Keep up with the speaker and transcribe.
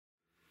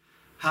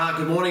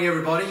Good morning,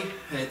 everybody.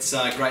 It's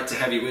great to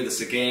have you with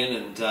us again,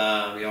 and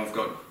I've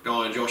got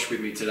Guy and Josh with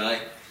me today.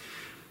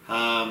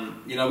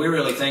 We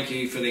really thank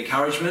you for the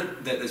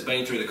encouragement that there's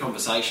been through the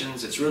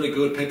conversations. It's really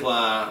good. People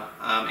are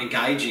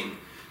engaging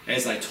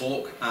as they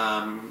talk,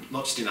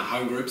 not just in their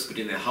home groups, but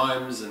in their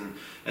homes and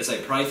as they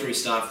pray through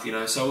stuff.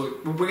 So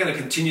we're going to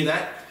continue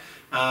that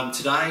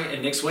today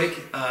and next week.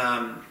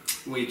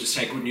 We just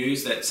had good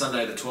news that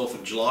Sunday, the 12th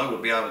of July, we'll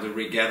be able to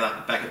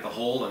regather back at the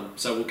hall, and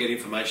so we'll get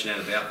information out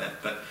about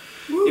that. But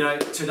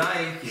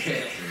today,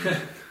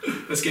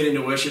 let's get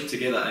into worship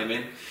together,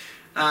 amen.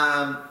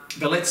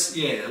 But let's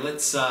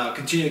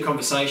continue the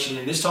conversation,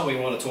 and this time we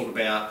want to talk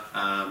about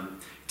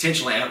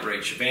intentional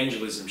outreach,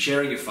 evangelism,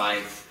 sharing your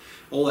faith,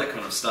 all that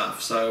kind of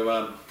stuff.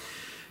 So,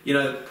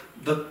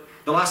 the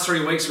last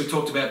 3 weeks we've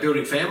talked about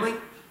building family,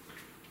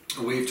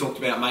 we've talked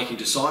about making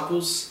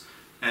disciples,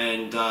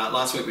 and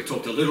last week we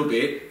talked a little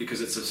bit,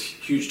 because it's a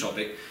huge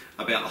topic,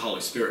 about the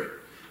Holy Spirit.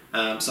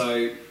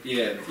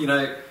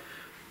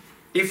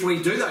 If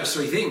we do those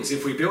three things,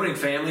 if we're building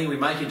family, we're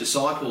making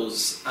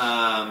disciples,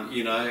 and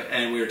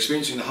we're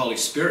experiencing the Holy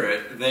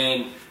Spirit,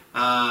 then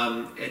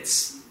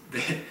it's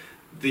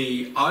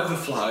the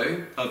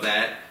overflow of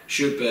that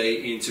should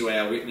be into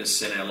our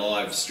witness and our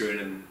lives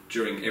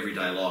during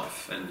everyday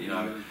life.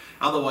 And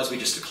otherwise we're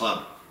just a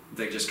club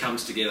that just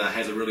comes together,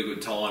 has a really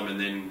good time, and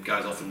then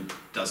goes off and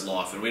does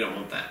life. And we don't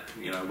want that.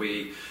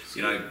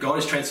 God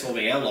is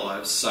transforming our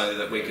lives so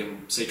that we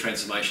can see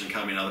transformation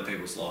come in other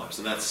people's lives,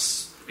 and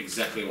that's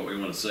exactly what we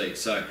want to see.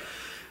 So,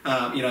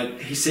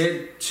 he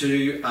said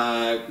to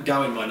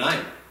go in my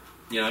name.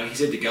 He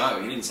said to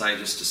go. He didn't say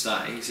just to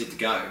stay. He said to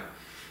go.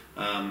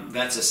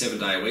 That's a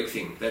 7-day-a-week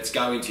thing. That's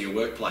go into your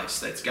workplace.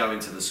 That's go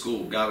into the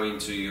school. Go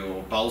into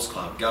your bowls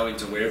club. Go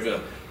into wherever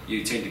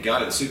you tend to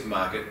go, the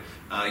supermarket.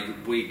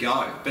 We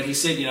go. But he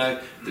said,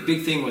 the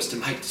big thing was to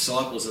make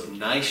disciples of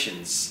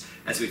nations,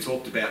 as we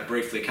talked about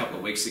briefly a couple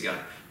of weeks ago.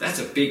 That's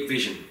a big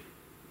vision.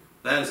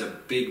 That is a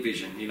big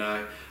vision.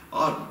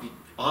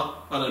 I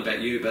don't know about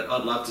you, but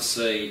I'd love to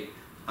see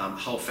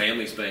whole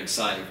families being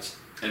saved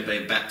and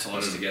being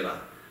baptised together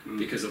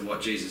because of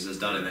what Jesus has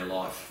done in their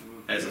life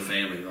as a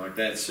family. Like,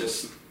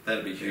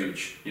 that'd be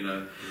huge,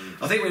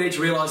 I think we need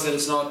to realise that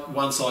it's not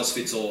one size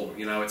fits all.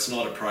 It's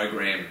not a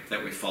program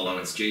that we follow,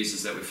 it's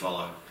Jesus that we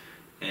follow.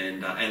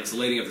 And it's the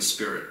leading of the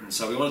Spirit. And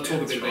so we want to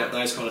talk a bit about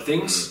those kind of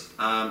things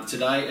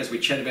today as we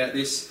chat about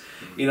this.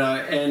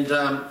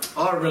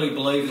 I really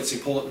believe it's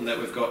important that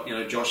we've got,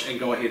 Josh and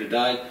Guy here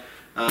today.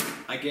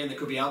 Again, there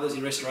could be others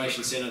in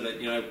Restoration Centre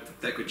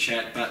that could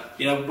chat, but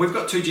we've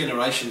got two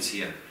generations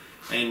here,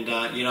 and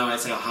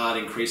it's our heart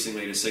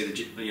increasingly to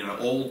see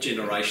all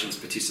generations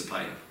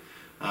participating.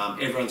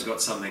 Everyone's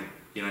got something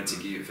to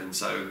give, and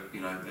so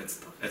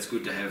it's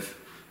good to have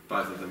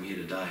both of them here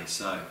today.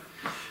 So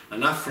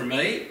enough from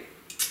me.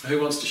 Who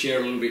wants to share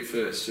a little bit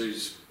first?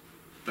 Who's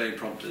being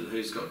prompted?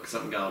 Who's got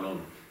something going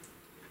on?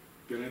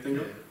 Got anything?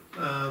 No,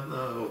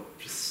 I'll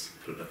just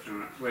put it up. All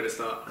right, where to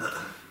start?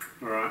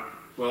 All right.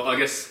 Well, I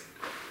guess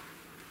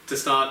to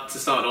start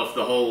off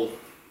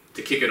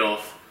to kick it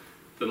off,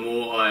 the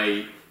more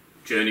I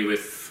journey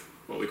with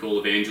what we call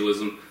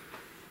evangelism,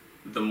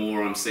 the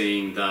more I'm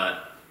seeing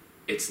that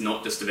it's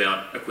not just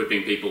about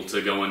equipping people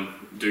to go and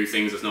do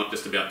things. It's not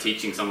just about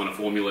teaching someone a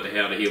formula to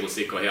how to heal a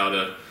sick or how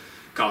to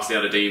cast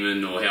out a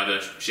demon or how to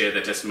share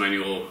their testimony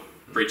or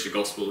preach the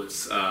gospel.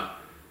 It's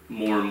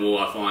more and more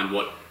I find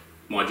what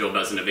my job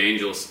as an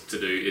evangelist to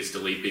do is to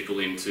lead people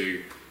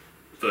into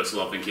first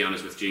love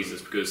encounters with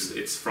Jesus, because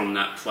it's from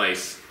that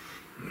place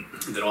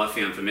that I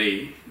found for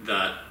me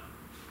that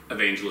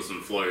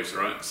evangelism flows,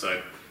 right?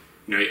 So,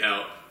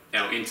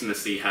 our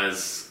intimacy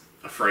has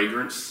a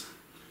fragrance.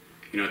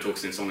 It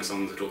talks in Song of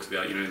Songs, it talks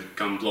about,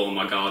 come blow on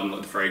my garden,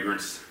 let the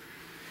fragrance,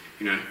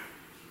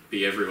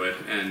 be everywhere.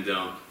 And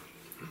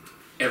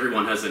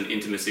everyone has an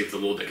intimacy with the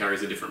Lord that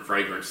carries a different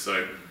fragrance.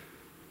 So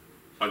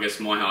I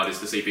guess my heart is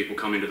to see people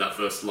come into that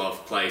first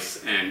love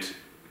place and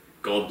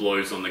God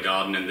blows on the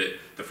garden, and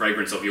the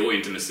fragrance of your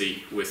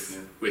intimacy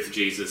with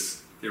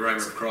Jesus. The aroma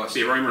of Christ.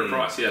 The aroma of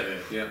Christ,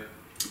 yeah.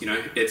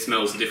 It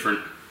smells different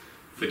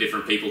for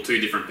different people,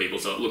 to different people,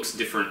 so it looks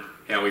different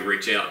how we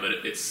reach out, but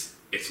it's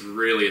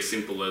really as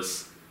simple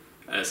as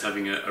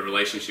having a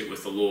relationship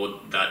with the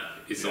Lord that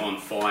is on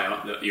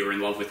fire, that you're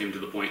in love with Him to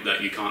the point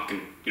that you can't,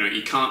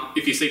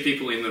 if you see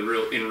people in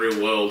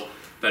real world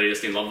that are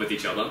just in love with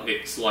each other,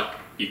 it's like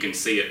you can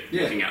see it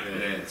looking at them.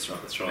 Yeah, that's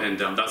right. And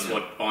that's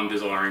what I'm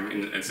desiring,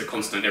 and it's a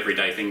constant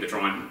everyday thing to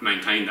try and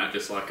maintain that,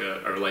 just like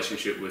a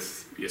relationship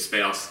with your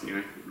spouse.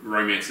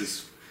 Romance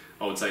is,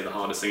 I would say, the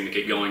hardest thing to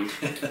keep going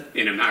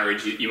in a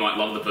marriage. You might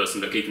love the person,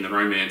 but keeping the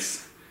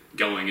romance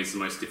going is the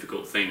most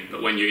difficult thing.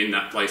 But when you're in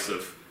that place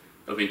of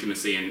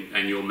intimacy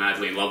and you're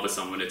madly in love with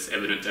someone, it's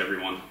evident to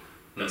everyone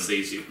that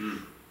sees you.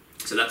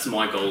 So that's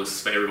my goal,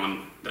 is for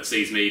everyone that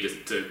sees me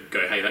to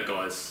go, hey, that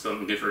guy's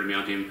something different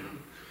about him.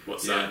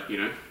 What's that,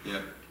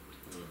 Yeah.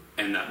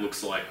 And that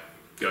looks like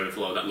the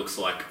overflow. That looks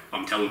like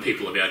I'm telling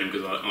people about him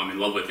because I'm in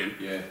love with him.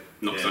 Yeah.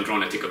 Not because Yeah. I'm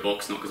trying to tick a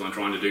box, not because I'm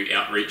trying to do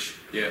outreach,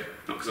 Yeah.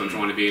 not because I'm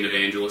trying to be an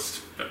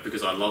evangelist, but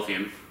because I love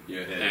him.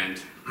 Yeah. Yeah.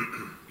 And,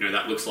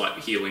 that looks like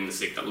healing the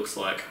sick, that looks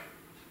like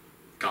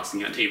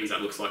casting out demons,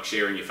 that looks like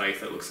sharing your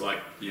faith, that looks like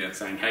Yeah.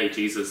 saying, hey,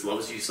 Jesus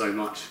loves you so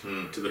much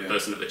to the Yeah.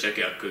 person at the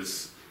checkout,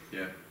 because,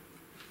 Yeah.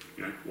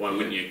 why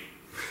wouldn't you?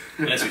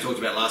 And as we talked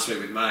about last week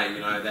with May,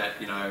 that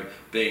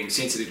being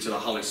sensitive to the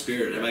Holy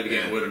Spirit and maybe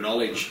getting a word of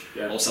knowledge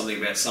Yeah. or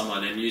something about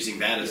someone and using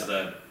that as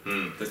Yeah.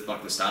 the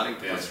starting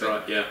point. That's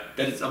right, yeah.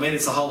 But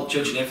it's the whole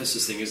church in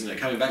Ephesus thing, isn't it?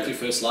 Coming back to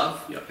first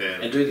love Yeah. Yeah.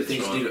 and do the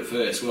things That's you right. did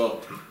at first.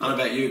 Well, I don't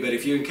know about you, but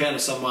if you encounter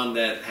someone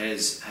that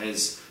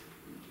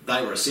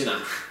they were a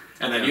sinner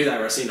and they knew they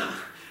were a sinner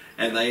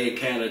and they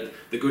encountered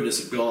the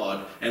goodness of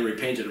God and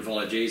repented and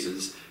followed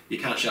Jesus, you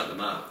can't shut them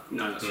up.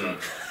 No, that's right.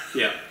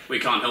 Yeah, we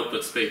can't help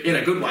but speak. In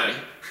a good way.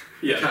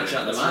 Yeah, You can't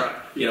shut them that's up. right.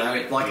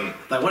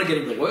 They want to get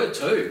into the word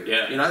too.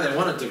 Yeah. They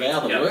want to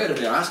devour the Yeah. word and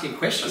they're asking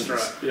questions.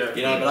 That's right.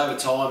 Yeah. But over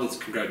time it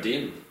can grow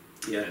dim.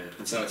 Yeah,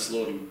 And so it's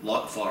Lord,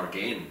 light the fire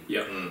again.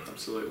 yeah,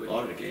 absolutely.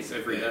 Light it again. It's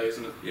every Yeah. day,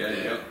 isn't it?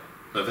 Yeah.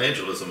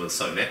 Evangelism is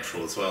so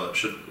natural as well. It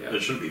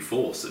shouldn't be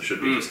forced. It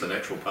should be just a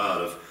natural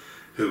part of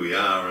who we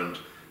are. And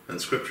in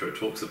Scripture, it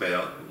talks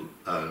about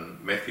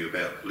Matthew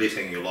about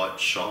letting your light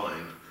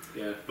shine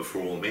Yeah,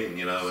 before all men.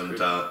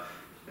 That's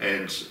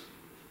And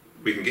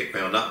we can get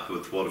bound up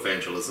with what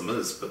evangelism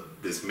is,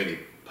 but there's many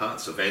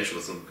parts of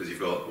evangelism because you've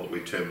got what we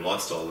term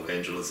lifestyle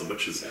evangelism,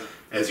 which is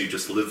as you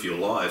just live your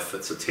life,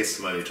 it's a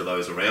testimony to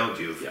those around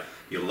you of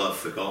your love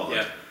for God.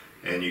 Yeah.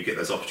 And you get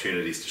those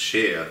opportunities to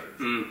share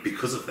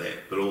because of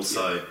that. But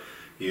also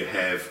you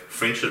have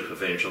friendship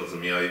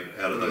evangelism,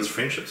 out of those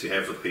friendships you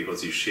have with people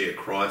as you share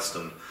Christ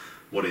and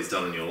what he's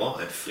done in your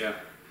life. yeah,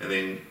 And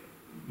then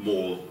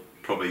more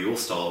probably your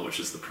style, which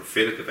is the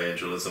prophetic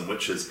evangelism,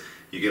 which is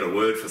you get a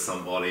word for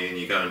somebody and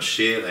you go and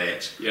share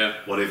that, yeah,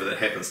 whatever that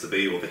happens to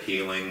be, or the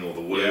healing or the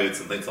words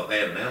and things like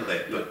that and out of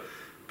that.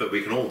 But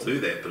we can all do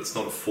that, but it's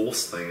not a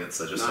forced thing. It's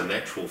just a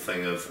natural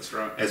thing of That's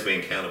right. as we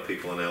encounter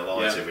people in our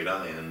lives Yeah. every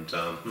day.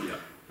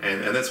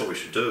 And that's what we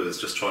should do, is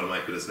just try to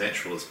make it as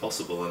natural as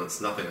possible, and it's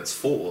nothing that's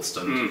forced.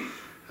 And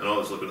I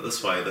always look at it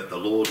this way, that the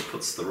Lord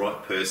puts the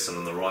right person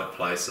in the right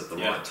place at the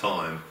right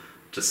time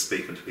to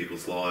speak into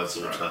people's lives,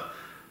 or to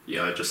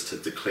just to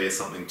declare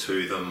something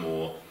to them,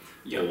 or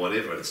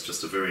whatever. It's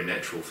just a very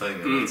natural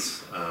thing, and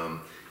it's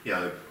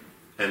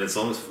and as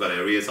long as we've got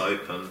our ears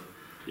open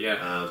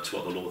to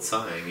what the Lord's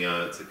saying,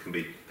 it can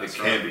be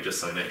be just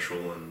so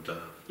natural, and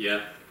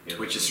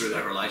Which is through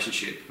that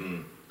relationship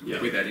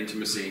with that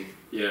intimacy.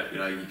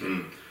 yeah, You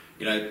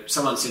can.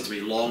 Someone said to me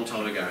a long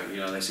time ago.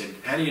 They said,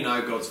 "How do you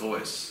know God's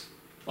voice?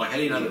 Like, how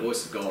do you know the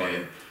voice of God?" Yeah.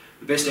 And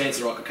the best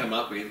answer I could come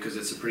up with, because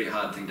it's a pretty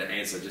hard thing to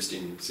answer just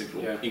in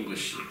simple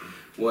English,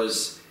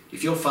 was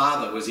if your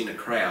father was in a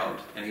crowd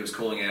and he was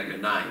calling out your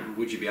name,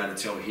 would you be able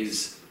to tell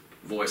his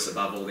voice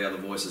above all the other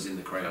voices in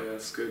the crowd? yeah,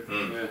 that's good.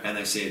 Yeah, And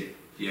they said,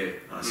 yeah.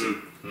 And I said,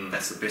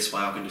 that's the best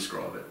way I can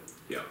describe it.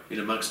 yeah,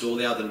 Amongst all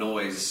the other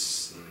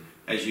noise,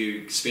 as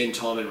you spend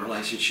time in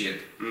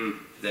relationship,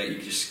 that you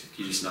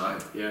just know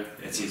yeah.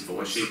 it's his My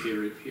voice. sheep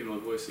hear my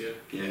voice. Yeah,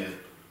 Yeah.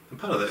 And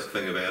part of that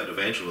thing about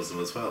evangelism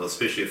as well,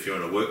 especially if you're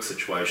in a work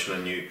situation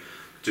and you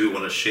do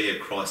want to share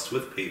Christ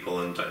with people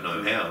and don't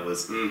know how,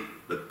 is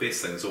the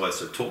best thing is always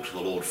to talk to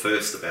the Lord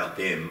first about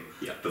them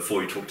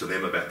before you talk to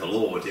them about the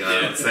Lord.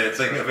 It's that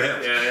thing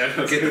about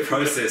get the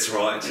process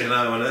right,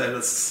 and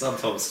it's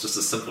sometimes just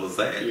as simple as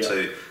that,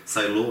 to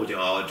say, Lord,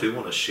 I do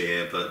want to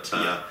share, but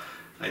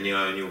and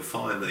you'll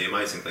find that the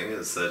amazing thing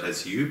is that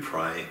as you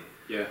pray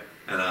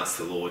and ask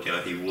the Lord,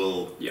 he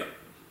will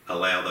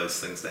allow those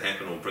things to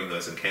happen, or bring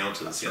those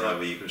encounters,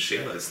 where you can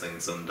share those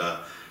things, and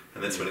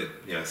that's when it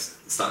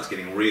starts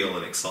getting real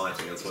and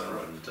exciting as well.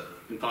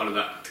 And part of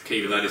that, the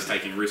key to that, is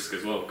taking risk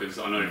as well. Because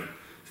I know,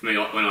 for me,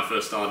 when I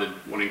first started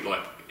wanting,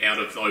 out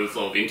of the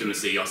overflow of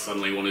intimacy, I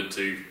suddenly wanted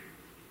to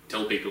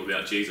tell people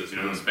about Jesus.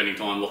 Spending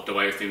time locked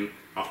away with him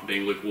after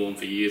being lukewarm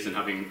for years and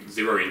having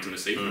zero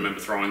intimacy. I remember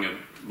throwing a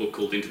book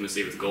called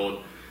Intimacy with God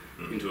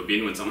into a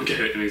bin when someone gave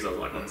it to me. So I was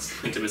like,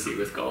 "What's intimacy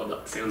with God?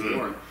 That sounds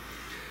boring."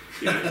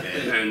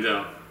 And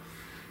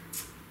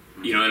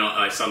and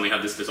I suddenly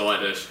had this desire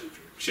to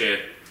share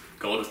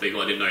God with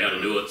people. I didn't know how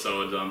to do it,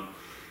 so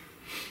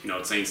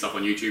I'd seen stuff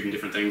on YouTube and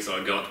different things. So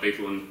I'd go up to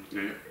people and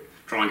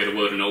try and get a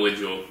word of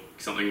knowledge or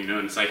something,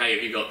 and say, "Hey,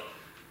 have you got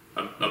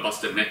a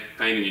busted neck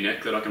pain in your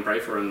neck that I can pray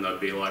for?" And they'd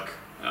be like,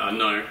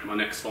 "No, my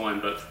neck's fine,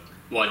 but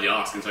why'd you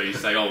ask?" And so you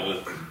say, "Oh,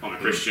 well, I'm a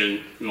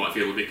Christian." You might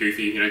feel a bit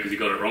goofy, because you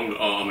got it wrong. But,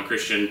 "Oh, I'm a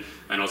Christian,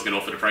 and I was going to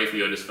offer to pray for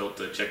you. I just felt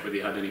to check whether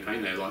you had any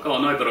pain there." It's like,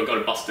 "Oh, no, but I've got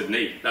a busted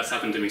knee." That's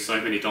happened to me so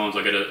many times.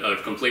 I get a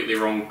completely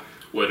wrong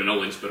word of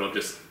knowledge, but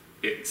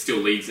it still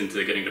leads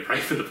into getting to pray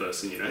for the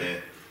person,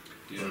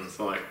 It's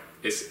like,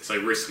 so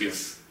risk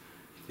has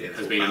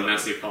been a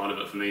massive part of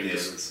it for me,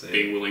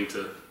 being willing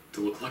to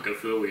look like a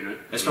fool,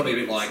 It's probably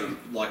a bit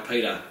like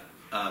Peter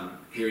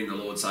hearing the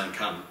Lord saying,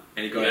 "Come,"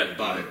 and he got out of the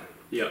boat.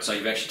 Yeah. So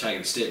you've actually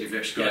taken a step, you've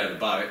actually got out of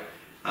the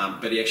boat,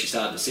 but he actually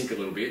started to sink a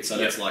little bit, so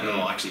that's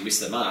I actually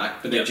missed the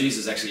mark. But then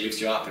Jesus actually lifts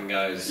you up and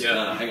goes,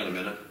 no, hang on a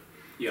minute.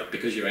 Yeah.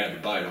 because you're out of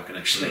the boat, I can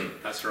actually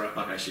That's right.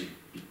 I can actually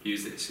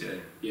use this. Yeah,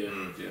 Yeah.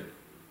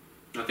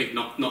 yeah, I think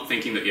not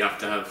thinking that you have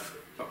to have.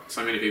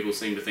 So many people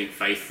seem to think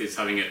faith is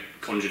having it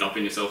conjured up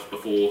in yourself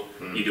before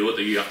you do it.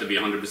 That you have to be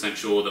 100%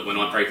 sure that when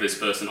I pray for this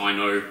person, I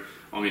know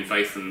I'm in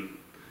faith and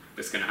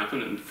it's going to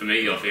happen. And for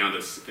me, I found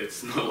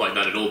it's not like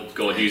that at all.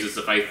 God uses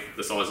the faith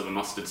the size of a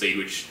mustard seed,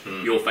 which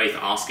your faith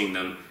asking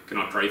them, "Can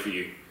I pray for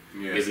you?"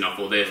 Yeah. is enough,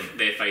 or their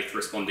faith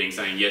responding,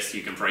 saying, "Yes,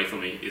 you can pray for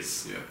me,"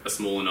 is a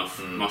small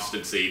enough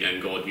mustard seed,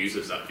 and God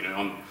uses that.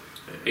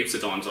 Heaps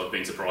of times I've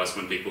been surprised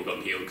when people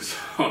got healed because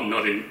I'm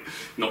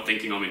not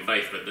thinking I'm in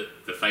faith, but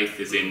the faith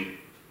is in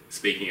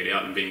speaking it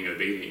out and being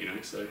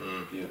obedient. So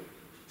yeah,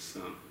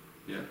 so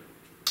yeah.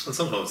 And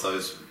sometimes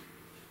those,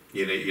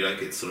 you don't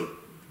get sort of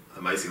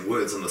amazing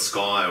words in the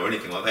sky or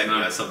anything like that.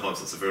 No.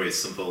 Sometimes it's a very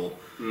simple,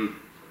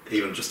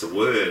 even just a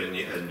word, and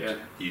Yeah.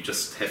 you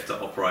just have to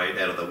operate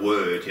out of the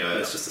word.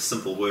 It's just a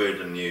simple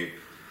word, and you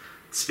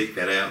speak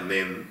that out, and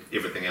then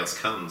everything else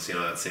comes.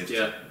 It seems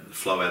to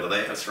flow out of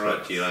that. That's right.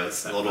 But,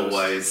 it's That not first-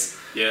 always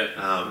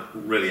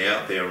really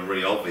out there and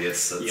really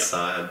obvious. It's,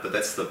 but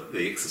that's the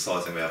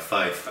exercising of our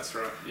faith. that's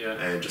right. Yeah.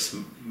 And just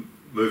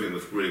moving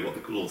with really what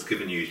the Lord's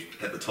given you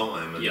at the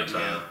time, and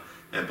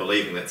and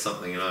believing that's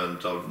something. And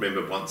I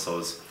remember once I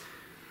was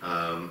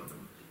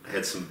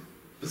had some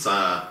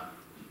bizarre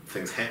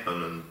things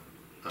happen, and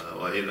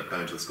I ended up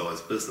going to this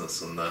guy's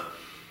business, and I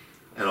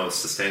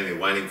was just standing there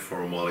waiting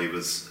for him while he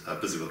was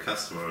busy with a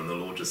customer, and the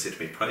Lord just said to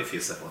me, "Pray for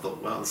yourself." I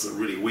thought, wow, this is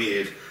really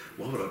weird.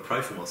 Why would I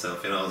pray for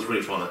myself? I was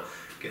really trying to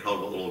get hold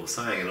of what the Lord was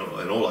saying,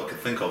 and all I could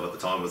think of at the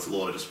time was,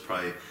 Lord, I just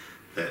pray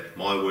that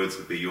my words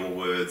would be your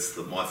words,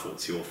 that my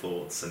thoughts your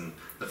thoughts, and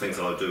the things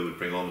that I do would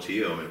bring honour to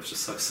you. It was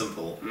just so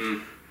simple.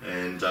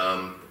 And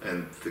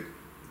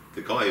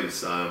the guy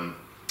who's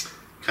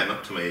came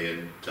up to me,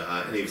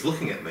 and he was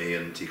looking at me,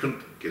 and he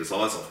couldn't get his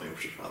eyes off me,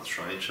 which was rather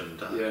strange.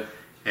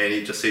 And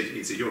he just said,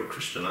 "You're a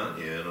Christian, aren't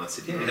you?" And I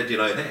said, "Yeah, how do you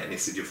know that?" And he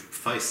said, "Your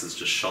face is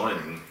just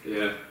shining."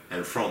 Yeah.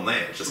 And from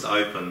that, it just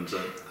opened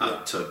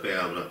up to be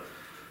able to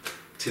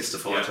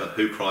testify to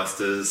who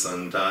Christ is.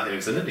 And he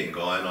was an Indian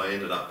guy, and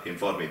he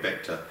invited me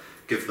back to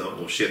give them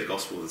or share the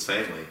gospel with his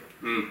family.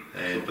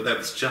 But that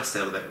was just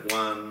out of that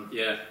one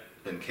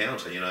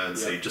encounter, and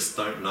so you just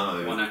don't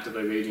know. One act of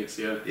obedience.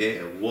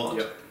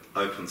 What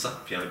opens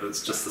up, but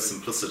it's just the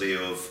simplicity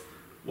of,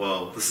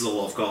 well, this is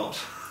all I've got.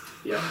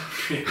 Yeah.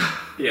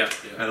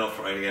 And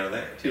operating out of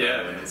that.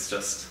 And it's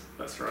just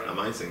That's right.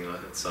 amazing.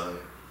 So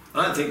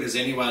I don't think there's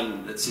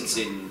anyone that sits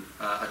in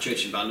a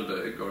church in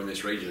Bundaberg or in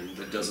this region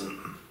that doesn't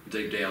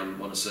deep down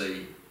want to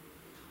see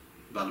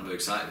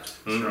Bundaberg saved.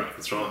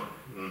 That's right.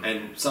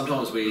 And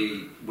sometimes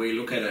we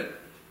look at it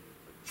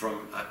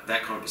from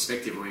that kind of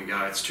perspective, and we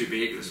go, it's too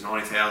big. There's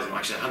 90,000,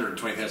 actually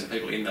 120,000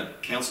 people in the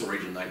council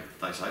region.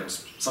 They say, or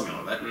something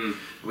like that. And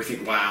we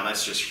think, wow,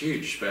 that's just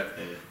huge. But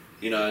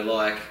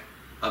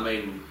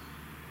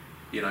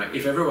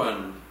if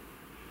everyone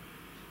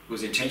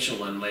was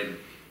intentional and led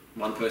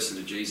one person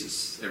to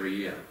Jesus every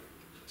year,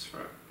 That's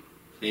right.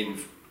 in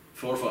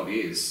 4 or 5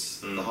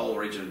 years, the whole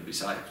region would be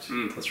saved.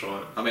 That's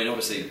right.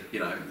 Obviously,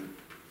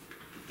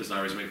 there's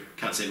no reason we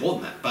can't see more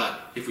than that.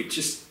 But if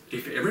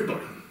everybody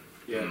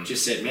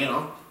just said,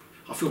 man,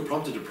 I feel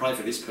prompted to pray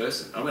for this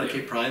person, I'm going to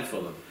keep praying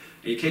for them.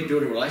 And you keep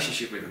building a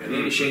relationship with them, and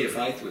then you share your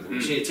faith with them,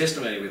 you share your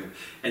testimony with them,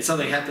 and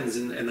something happens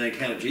and they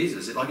encounter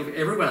Jesus. If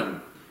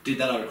everyone did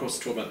that over across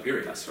the 12-month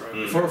period, That's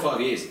right. 4 or 5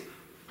 years,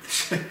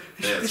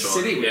 this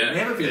city would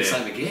never be the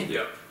same again.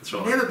 Yeah. That's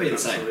right. Never be the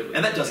Absolutely. same.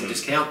 And that doesn't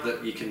discount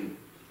that you can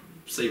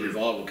see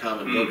revival come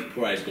and God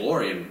pour out His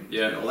glory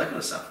and all that kind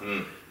of stuff.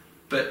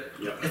 But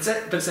it's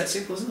that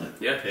simple, isn't it?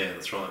 Yeah. Yeah,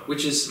 that's right.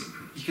 Which is,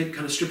 you can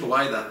kind of strip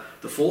away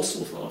the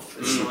forceful off.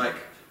 It's like,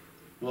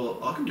 well,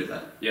 I can do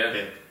that.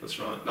 Yeah. That's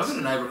right. I've got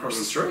a neighbour across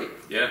the street.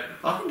 Yeah.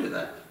 I can do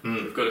that.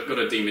 We've got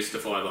to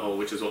demystify the whole,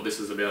 which is what this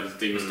is about, is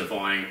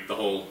demystifying the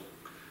whole.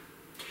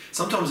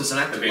 Sometimes it's an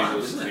act of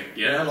love, isn't it?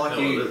 Yeah.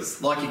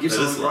 You give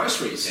someone love.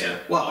 groceries. Yeah.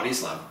 Well, it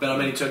is love, but I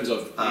mean in terms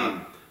of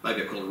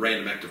maybe I call it a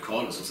random act of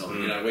kindness or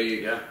something. Where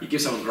you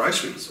give someone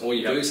groceries or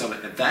you do something,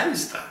 and that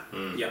is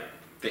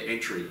the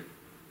entry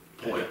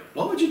point. Yeah.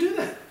 Why would you do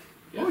that?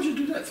 Yeah. Why would you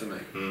do that for me?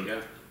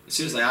 Yeah. As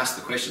soon as they ask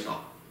the question,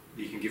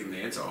 you can give them the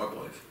answer. I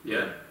believe.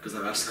 Yeah. Because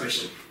they've asked the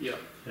question. Yeah.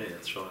 Yeah,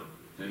 that's right.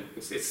 Yeah.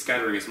 It's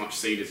scattering as much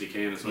seed as you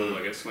can as well,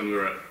 I guess. When we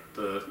were at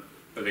the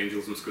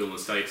evangelism school in the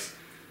States,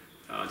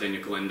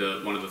 Daniel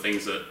Calenda, one of the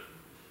things that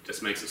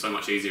just makes it so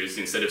much easier is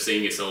instead of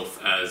seeing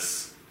yourself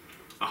as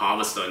a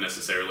harvester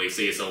necessarily,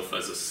 see yourself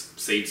as a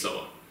seed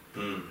sower.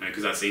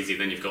 Because that's easy.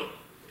 Then you've got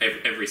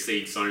every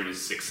seed sown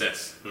is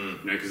success.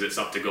 Because it's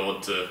up to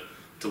God to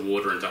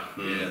water and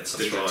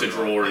to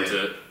draw and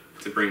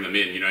to bring them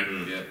in.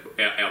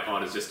 Our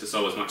part is just to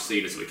sow as much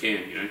seed as we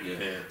can.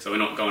 So we're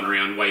not going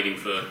around waiting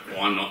for.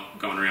 Well, I'm not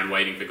going around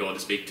waiting for God to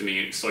speak to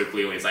me so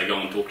clearly and say, "Go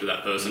and talk to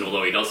that person."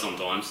 Although He does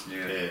sometimes.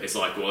 It's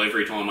like, well,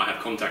 every time I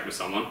have contact with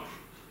someone.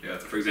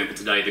 For example,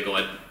 today the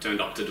guy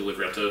turned up to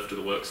deliver our turf to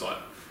the work site,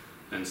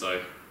 and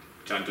so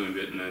chatted to him a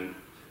bit, and then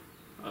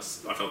I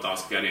felt to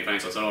ask if he had any pain.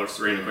 So I said, "Oh, just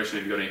a random question: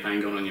 have you got any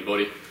pain going on in your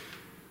body?"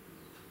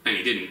 And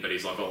he didn't, but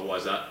he's like, oh, why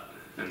is that?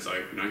 And so,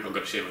 I've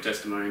got to share my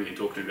testimony and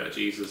talk to him about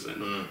Jesus,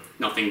 and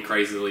nothing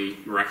crazily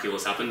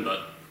miraculous happened,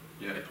 but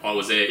I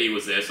was there, he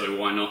was there, so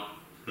why not,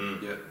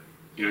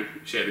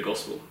 share the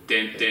gospel?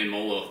 Dan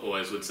Moeller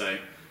always would say,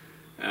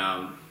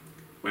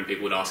 when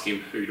people would ask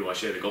him, who do I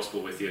share the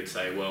gospel with, he would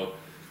say, well,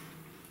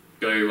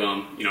 go,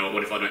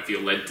 what if I don't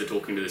feel led to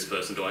talking to this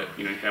person?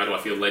 How do I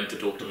feel led to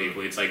talk to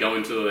people? He'd say, go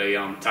into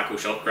a tackle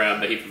shop,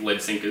 grab a heap of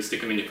lead sinkers,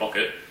 stick them in your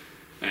pocket,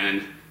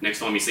 and next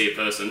time you see a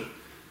person,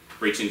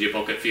 reach into your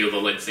pocket, feel the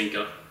lead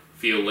sinker,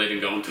 feel lead, and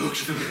go and talk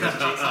to them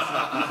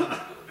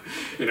about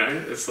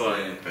Jesus. It's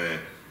like... Yeah.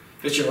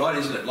 But you're right,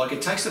 isn't it? Like,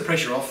 it takes the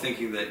pressure off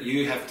thinking that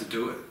you have to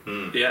do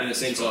it. Yeah. In a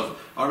sense of...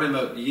 I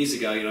remember years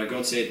ago,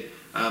 God said...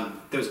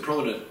 there was a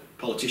prominent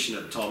politician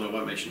at the time, I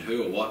won't mention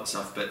who or what and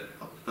stuff, but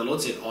the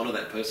Lord said, honour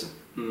that person.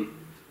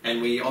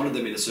 And we honoured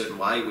them in a certain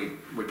way.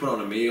 We put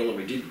on a meal and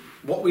we did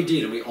what we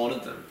did, and we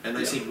honoured them. And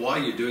they said, why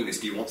are you doing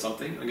this? Do you want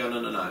something? I go,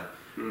 no.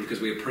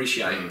 Because we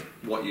appreciate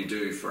what you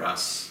do for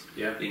us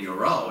in your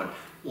role. And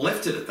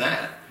left it at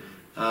that.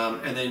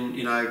 And then,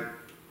 a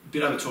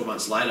bit over 12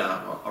 months later,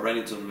 I ran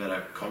into them at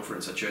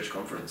a church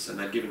conference, and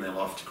they'd given their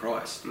life to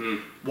Christ.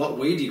 What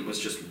we did was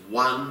just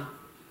one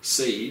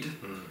seed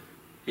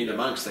in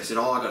amongst. They said,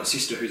 I got a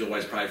sister who's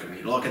always prayed for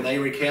me. And they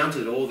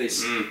recounted all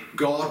this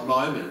God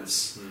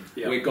moments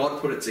where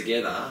God put it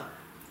together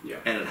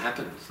and it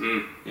happened.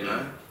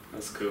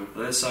 That's cool.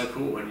 Well, that's so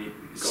cool. And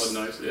God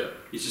knows,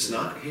 you just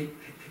know.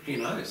 He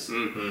knows.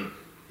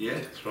 Yeah.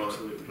 That's right.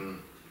 Absolutely.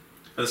 And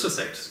it's just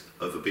act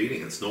of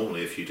obedience.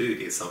 Normally, if you do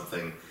hear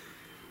something,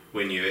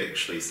 when you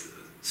actually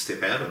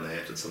step out in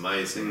that, it's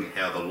amazing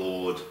how the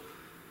Lord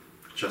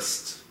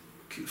just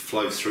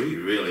flows through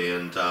you, really.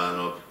 And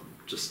I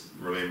just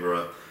remember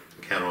an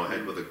encounter I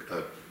had with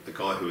a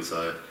guy who was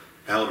an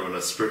elder in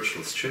a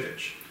spiritualist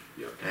church.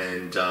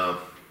 And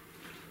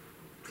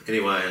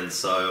anyway, and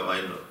so I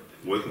ended up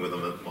working with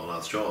him at my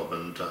last job,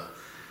 and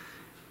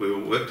we were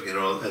working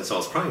together, and so I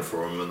was praying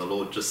for him, and the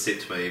Lord just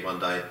said to me one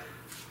day,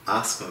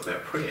 ask him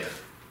about prayer.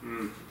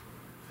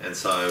 And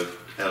so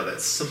out of that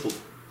simple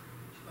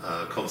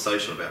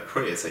conversation about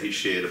prayer, so he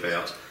shared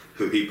about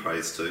who he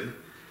prays to,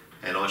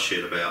 and I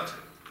shared about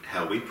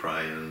how we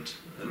pray, and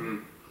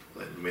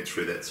went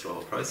through that sort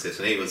of whole process.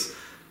 And he was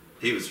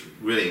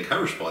really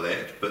encouraged by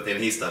that, but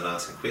then he started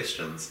asking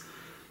questions,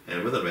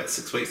 and within about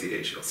 6 weeks he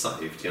actually got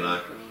saved,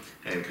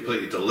 and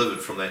completely delivered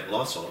from that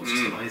lifestyle. It was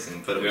just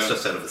amazing. But it was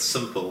just out of a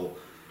simple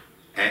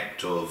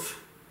act of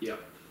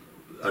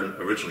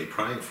originally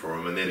praying for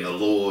him, and then the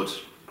Lord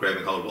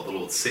grabbing hold of what the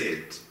Lord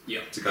said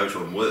to go to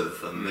him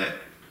with, and that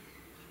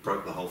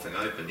broke the whole thing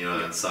open,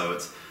 and so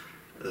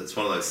it's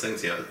one of those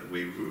things,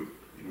 we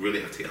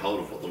really have to get hold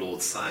of what the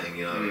Lord's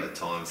saying, at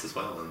times as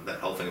well, and that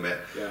whole thing about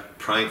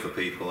praying for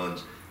people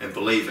and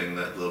believing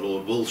that the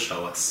Lord will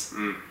show us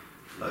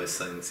those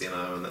things,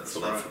 and that's the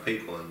love for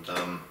people, and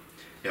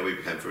we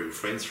became very good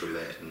friends through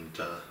that, and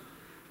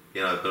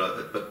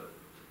but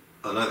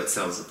I know that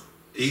sounds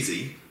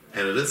easy,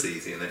 and it is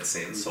easy in that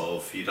sense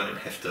of you don't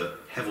have to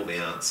have all the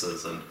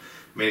answers, and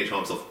many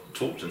times I've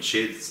talked and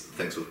shared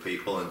things with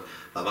people, and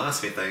they've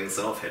asked me things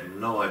and I've had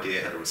no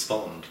idea how to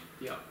respond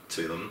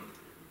to them,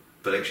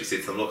 but actually said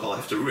to them, look, I'll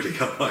have to really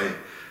go away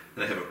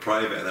and have a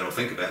pray about that or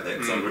think about that,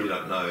 because I really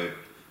don't know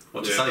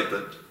what to say,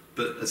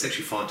 but it's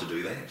actually fine to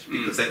do that,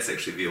 because that's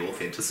actually the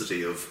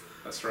authenticity of,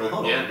 that's right.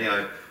 well, hold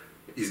on,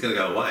 he's going to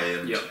go away,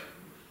 and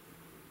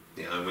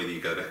whether you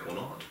go back or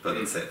not, but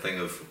it's that thing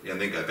of, and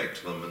then go back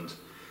to them, and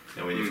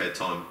when you've had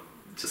time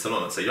to sit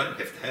on it, so you don't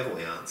have to have all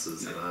the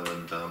answers,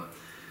 and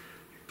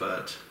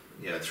but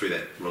through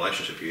that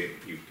relationship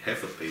you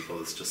have with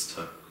people, is just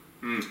to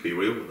be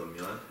real with them,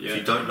 If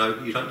you don't know,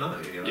 you don't know,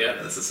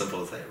 It's as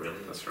simple as that, really.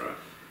 That's right.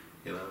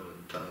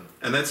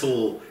 And that's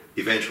all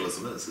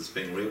evangelism is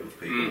being real with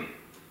people,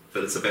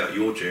 but it's about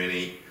your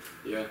journey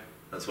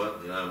as well,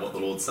 and what the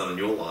Lord's done in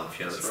your life,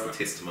 that's the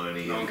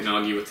testimony. No one can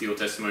argue with your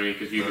testimony,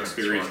 because you've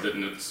experienced it,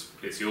 and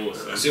it's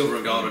yours. So. Silver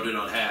and gold I do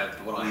not have,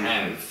 but what I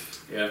have,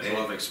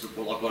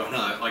 like what I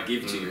know, I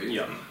give to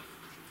you.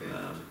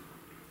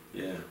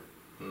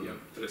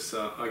 But it's,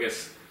 I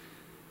guess,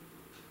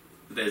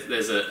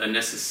 there's a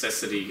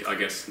necessity, I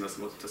guess, that's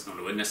not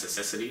a word,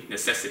 necessity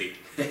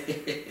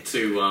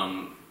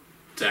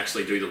to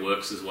actually do the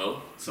works as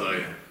well.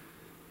 So,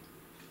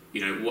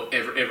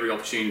 every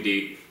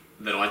opportunity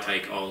that I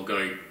take, I'll go,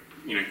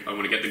 I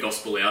want to get the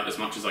gospel out as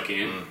much as I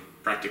can,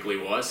 practically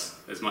wise,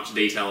 as much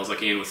detail as I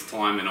can with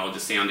time, and I'll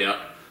just sound out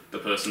the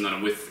person that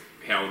I'm with,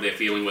 how they're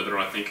feeling, whether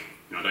I think,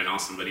 I don't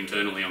ask them, but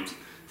internally I'm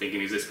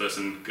thinking, is this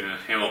person gonna,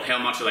 how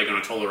much are they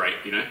going to tolerate,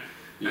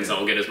 And so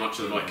I'll get as much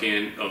as I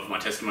can of my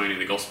testimony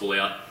and the gospel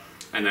out,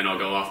 and then I'll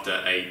go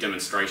after a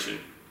demonstration.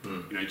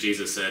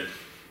 Jesus said,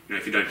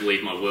 if you don't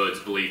believe my words,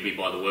 believe me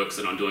by the works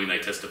that I'm doing, they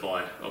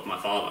testify of my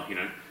Father,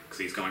 because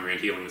he's going around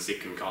healing the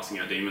sick and casting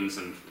out demons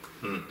and,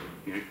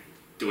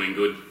 doing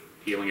good,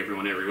 healing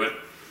everyone everywhere.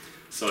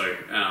 So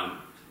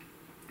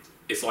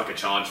it's like a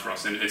charge for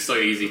us, and it's so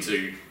easy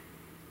to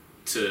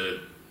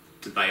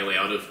to bail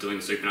out of doing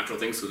supernatural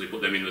things because we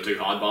put them in the too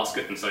hard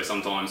basket. And so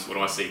sometimes what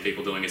I see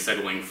people doing is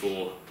settling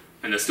for,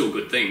 and they're still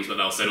good things, but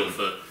they'll settle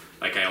for,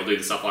 okay, I'll do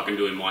the stuff I can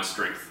do in my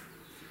strength,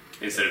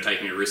 instead of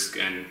taking a risk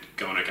and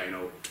going, okay,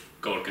 no,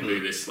 God can do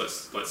this.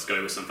 Let's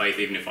go with some faith,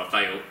 even if I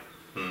fail.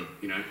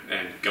 You know,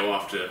 and go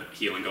after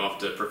healing, go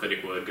after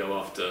prophetic word, go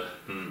after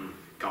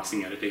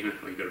casting out a demon.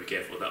 Well, you've got to be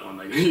careful with that one.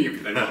 They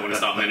might want to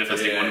start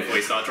manifesting one before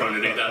you start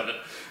trying to do that.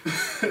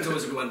 But It's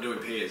always a good one to do in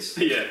pairs.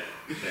 yeah,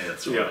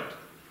 that's right.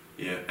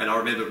 Yeah, and I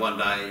remember one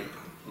day,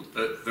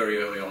 very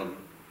early on,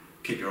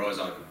 keep your eyes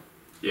open.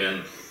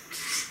 yeah,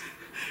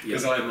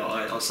 Because I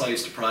was so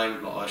used to praying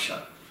with my eyes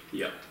shut.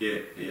 yeah, Yeah,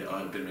 I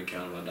had a bit of an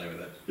encounter one day with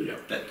that.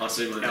 yeah. I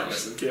soon learned that Ouch.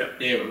 lesson. Yeah.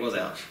 It was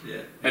ouch.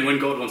 Yeah. And when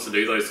God wants to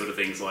do those sort of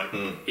things, like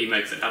He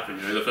makes it happen.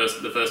 You know, the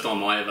first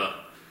time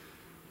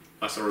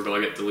I saw a guy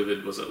get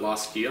delivered was it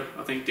last year,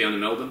 I think, down in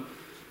Melbourne.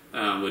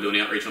 We're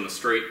doing outreach on the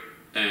street,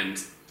 and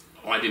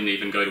I didn't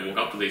even go to walk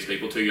up to these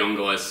people. Two young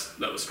guys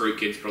that were street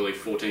kids, probably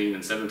 14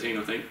 and 17,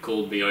 I think,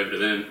 called me over to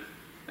them,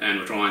 and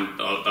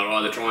they're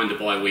either trying to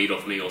buy weed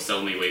off me or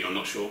sell me weed. I'm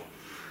not sure.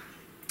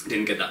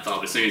 Didn't get that far,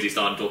 but as soon as he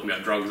started talking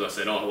about drugs, I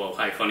said, "Oh well,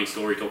 hey, funny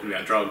story talking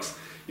about drugs,"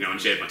 you know,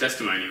 and shared my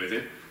testimony with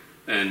him.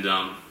 And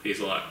he's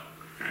like,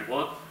 "Okay,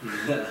 what?"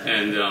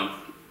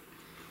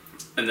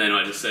 and then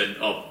I just said,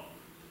 "Oh,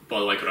 by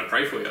the way, could I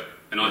pray for you?"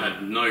 And I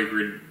had no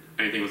grid,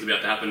 anything was about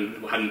to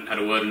happen. Hadn't had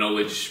a word of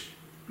knowledge,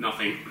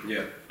 nothing.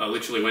 Yeah. I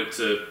literally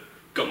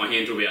got my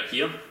hand to about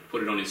here,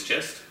 put it on his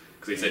chest,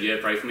 because he said, "Yeah,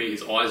 pray for me."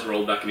 His eyes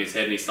rolled back in his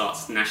head, and he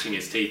starts gnashing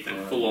his teeth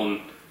and full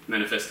on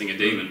manifesting a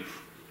demon.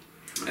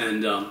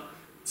 And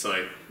so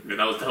you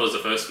know, that was the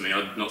first for me.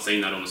 I'd not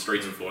seen that on the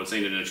streets before. I'd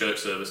seen it in a church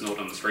service, not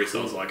on the streets. So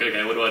I was like,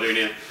 okay, what do I do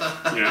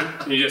now? You know,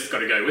 you just got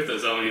to go with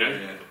it.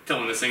 So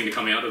telling this thing to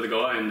come out of the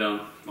guy, and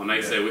my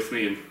mate's there with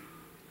me, and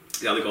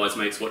the other guy's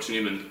mate's watching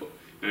him, and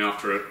you know,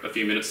 after a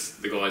few minutes,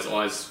 the guy's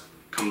eyes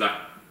come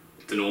back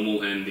to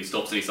normal, and he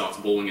stops and he starts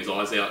bawling his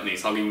eyes out, and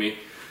he's hugging me,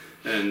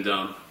 and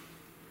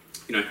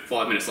you know,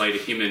 5 minutes later,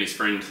 him and his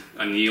friend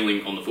are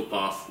kneeling on the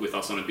footpath with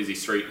us on a busy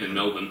street in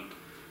Melbourne,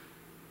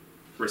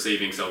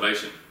 receiving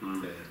salvation.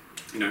 Yeah.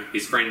 You know,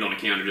 his friend on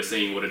account of just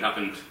seeing what had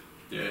happened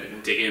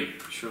to him.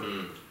 Sure.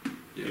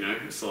 You know,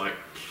 it's like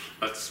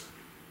it's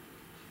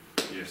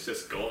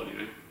just God.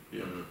 You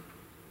know,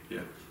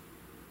 Yeah.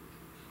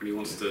 when He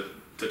wants to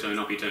turn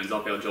up, He turns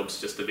up. Our job's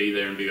just to be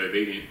there and be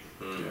obedient.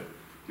 Yeah.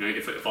 You know,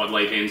 if I'd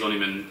laid hands on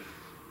him and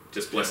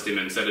just blessed him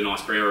and said a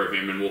nice prayer over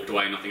him and walked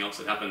away, nothing else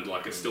had happened,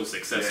 like it's still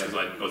success because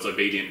I was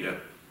obedient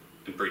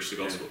and preached the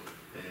gospel.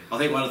 I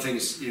think one of the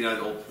things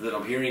that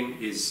I'm hearing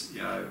is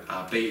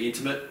be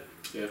intimate,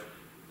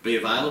 be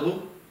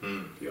available,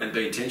 and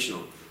be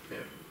intentional. Yeah.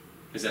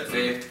 Is that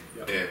fair?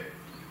 Yeah.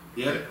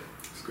 Yeah.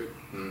 It's good.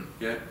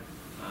 Yeah.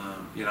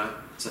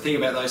 So think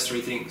about those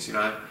three things.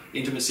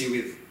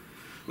 Intimacy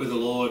with the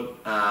Lord,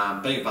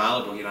 being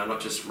available. Not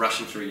just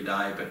rushing through your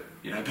day, but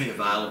be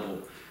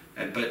available,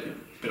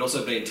 but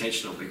also be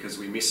intentional, because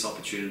we miss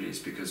opportunities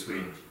because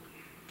we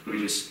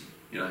just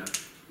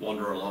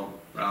wander along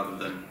rather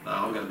than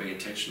I'm going to be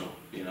intentional.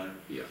 Yeah.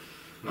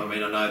 I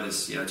mean, I know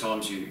there's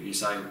times you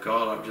say,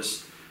 God, I'm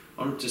just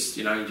you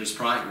just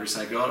praying. You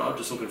say, God, I'm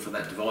just looking for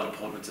that divine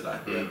appointment today.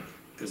 Yeah.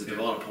 There's a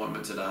divine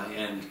appointment today,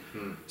 and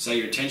so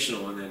you're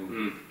intentional,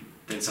 and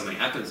then something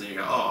happens, and you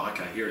go, oh,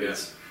 okay, here it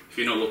is. If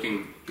you're not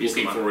looking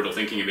for it or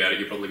thinking about it,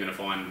 you're probably going to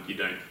find you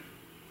don't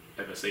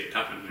ever see it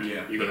happen.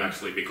 Yeah. You've got to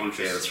actually be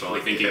conscious. Yeah, that's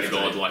right. Thinking to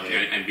God,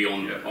 and be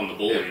on the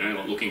ball. Yeah.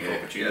 Like looking for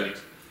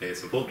opportunities. Yeah,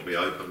 it's important to be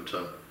open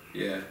to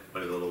Yeah.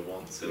 whatever the Lord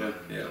wants.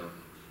 Yeah.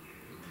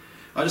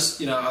 I just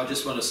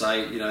want to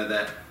say,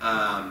 that,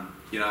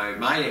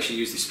 May actually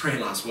used this prayer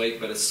last week,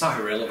 but it's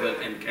so relevant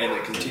and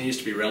it continues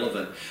to be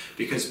relevant,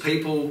 because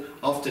people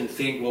often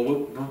think, well,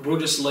 we'll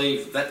just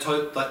leave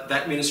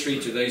that ministry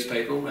to these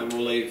people, and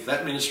we'll leave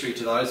that ministry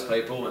to those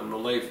people, and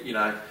we'll leave,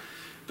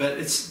 but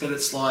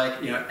it's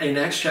like, in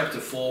Acts chapter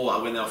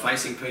 4, when they were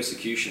facing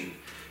persecution,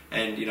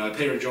 and,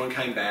 Peter and John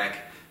came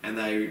back, and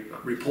they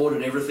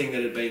reported everything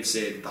that had been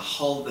said.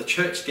 The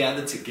church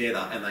gathered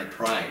together and they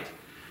prayed.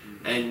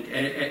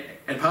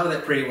 And part of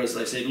that prayer was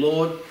they said,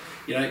 Lord,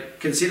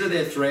 consider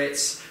their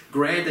threats,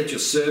 grant that your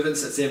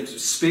servants, that's them, to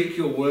speak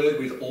your word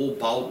with all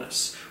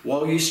boldness.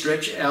 While you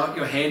stretch out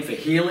your hand for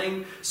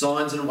healing,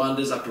 signs and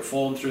wonders are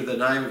performed through the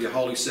name of your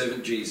holy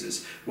servant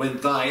Jesus. When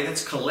they,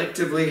 that's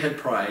collectively, had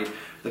prayed,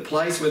 the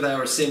place where they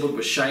were assembled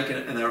was shaken,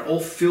 and they were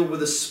all filled with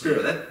the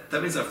Spirit.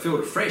 That means they were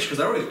filled afresh, because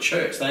they were already the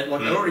church. They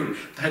already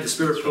had the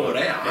Spirit poured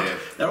out. Yeah.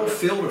 They're all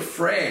filled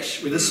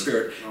afresh with the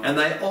Spirit, and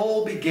they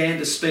all began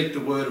to speak the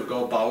word of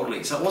God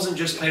boldly. So it wasn't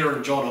just Peter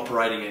and John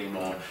operating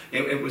anymore.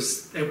 It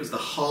was the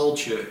whole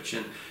church.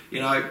 And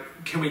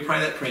can we pray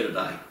that prayer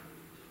today,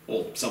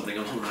 or something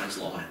along those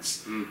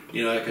lines?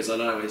 Because I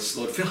know it's,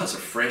 Lord, fill us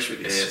afresh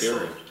with your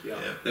Spirit.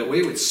 That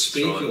we would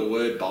speak your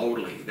word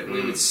boldly, that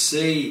we would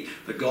see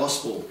the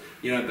gospel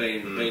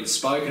being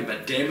spoken,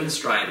 but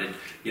demonstrated,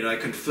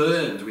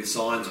 confirmed with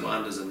signs,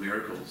 wonders and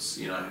miracles,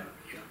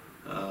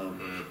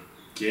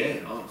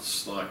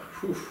 it's like,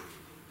 whew.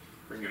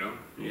 Bring it on.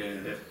 Yeah.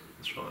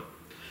 That's right.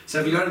 So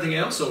have you got anything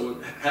else, or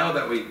how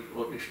about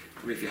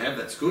if you have,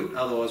 that's good.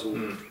 Otherwise,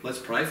 let's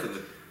pray for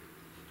the...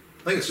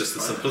 I think it's just the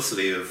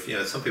simplicity of,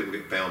 some people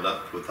get bound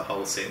up with the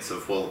whole sense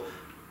of, well,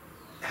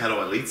 how do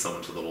I lead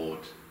someone to the Lord?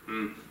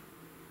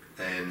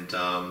 And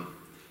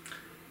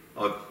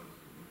I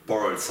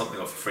borrowed something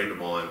off a friend of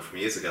mine from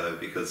years ago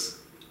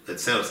because it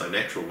sounded so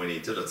natural when he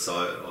did it, so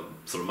I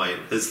sort of made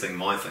his thing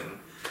my thing.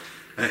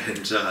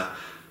 And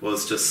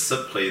was just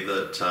simply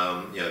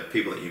that,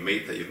 people that you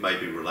meet that you may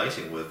be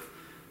relating with,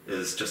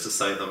 is just to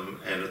say to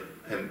them,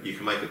 and you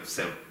can make it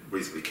sound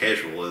reasonably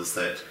casual, is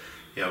that,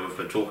 we've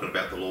been talking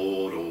about the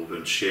Lord or we've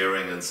been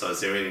sharing, and so is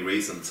there any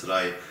reason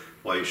today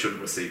why you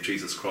shouldn't receive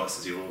Jesus Christ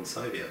as your Lord and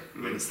Saviour? I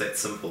mean, it's that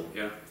simple.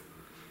 Yeah.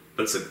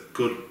 But it's a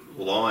good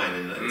line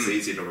and it's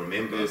easy to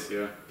remember. It is,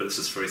 yeah. But it's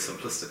just very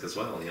simplistic as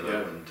well,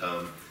 Yeah.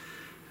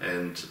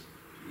 And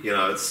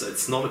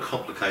it's not a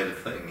complicated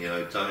thing,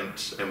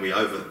 and we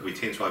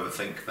tend to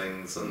overthink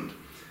things,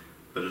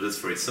 but it is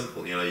very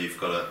simple.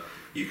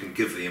 You can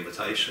give the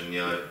invitation.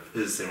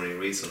 Is there any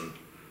reason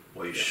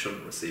why you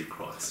shouldn't receive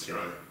Christ?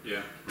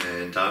 Yeah.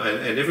 And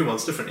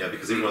everyone's different,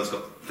 because everyone's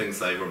got things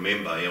they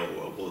remember,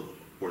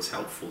 or it's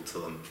helpful to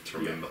them to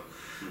remember.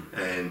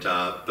 And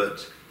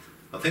but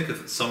I think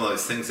if some of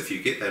those things, if you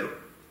get that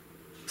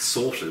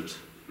sorted,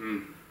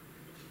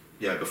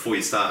 before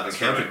you start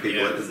encountering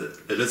people,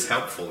 it is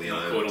helpful,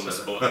 Caught on the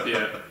spot,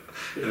 yeah.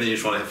 And then you're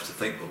trying to have to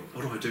think, well,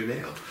 what do I do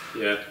now?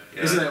 Yeah.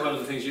 Isn't that one of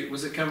the things? When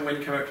you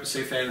come up to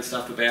CFAN and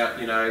stuff about,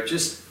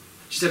 just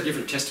have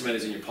different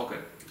testimonies in your pocket.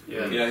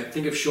 Yeah.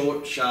 Think of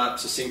short, sharp,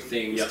 succinct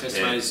things,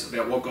 testimonies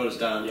about what God has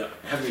done. Yeah.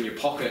 Have them in your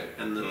pocket,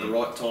 and the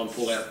right time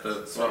pull out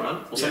the right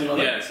one or something like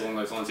that. Yeah, it's along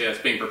those lines. Yeah, it's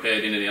being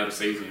prepared in and out of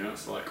season.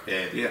 It's like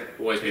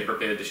always be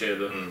prepared to share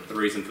the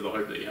reason for the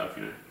hope that you have.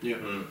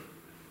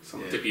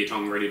 Some tip of your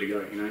tongue ready to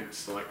go.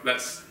 It's like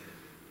that's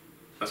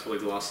probably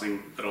the last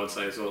thing that I'd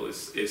say as well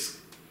is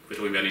we're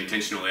talking about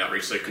intentional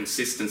outreach. So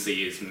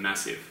consistency is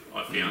massive.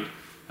 I've found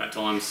at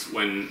times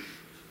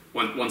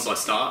once I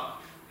start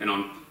and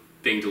I'm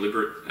being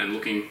deliberate and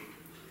looking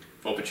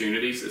for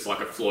opportunities, it's like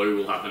a flow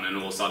will happen, and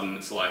all of a sudden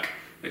it's like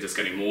they're just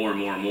getting more and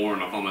more and more,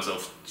 and I find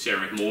myself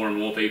sharing with more and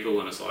more people,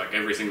 and it's like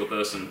every single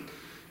person,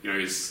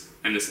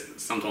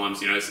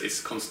 sometimes it's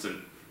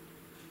constant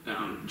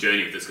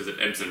journey with this because it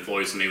ebbs and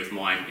flows for me with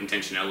my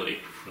intentionality,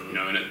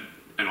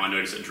 and I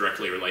notice it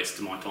directly relates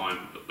to my time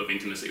of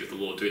intimacy with the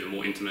Lord too. The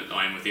more intimate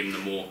I am with Him, the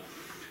more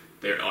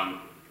I'm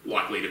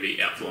likely to be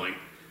outflowing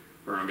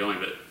where I'm going.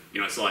 But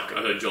it's like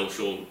I heard Joel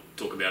Shaw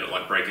talk about it,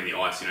 like breaking the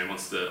ice.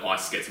 Once the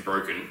ice gets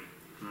broken,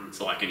 it's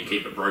like, and you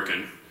keep it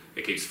broken,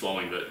 it keeps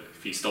flowing. But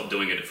if you stop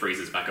doing it, it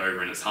freezes back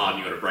over, and it's hard.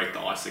 And you got to break the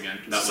ice again.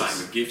 That's the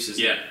same with gifts,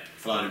 isn't it?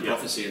 Flowing in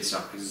prophecy and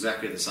stuff is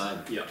exactly the same.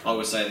 Yeah. I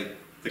would say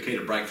the key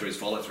to breakthrough is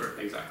follow through.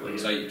 Exactly.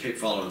 So you keep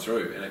following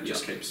through, and it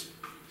just keeps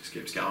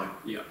going.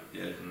 Yeah.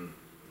 Yeah.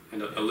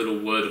 And a little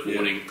word of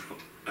warning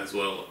as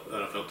well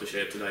that I felt to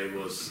share today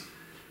was,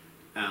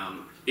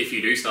 if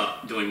you do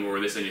start doing more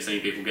of this and you're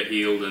seeing people get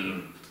healed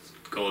and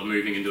God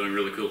moving and doing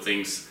really cool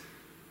things,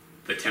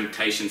 the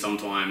temptation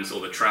sometimes,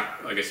 or the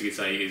trap, I guess you could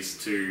say, is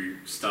to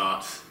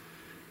start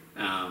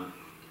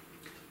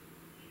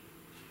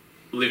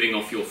living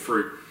off your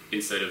fruit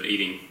instead of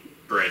eating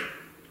bread,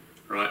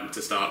 right?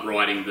 To start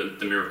writing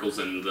the miracles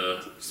and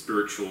the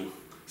spiritual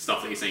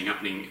stuff that you're seeing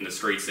happening in the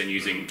streets and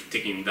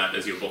ticking that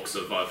as your box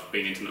of I've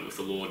been intimate with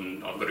the Lord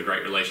and I've got a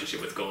great relationship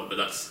with God. But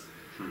that's,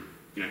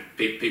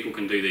 people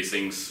can do these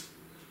things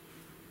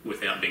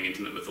without being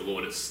intimate with the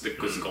Lord. It's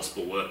because the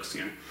gospel works,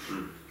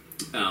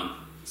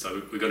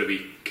 So we've got to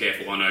be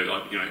careful. I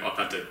know, I've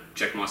had to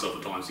check myself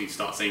at times. You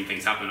start seeing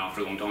things happen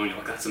after a long time, and you're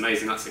like, that's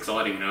amazing, that's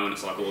exciting, and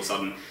it's like all of a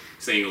sudden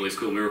seeing all these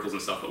cool miracles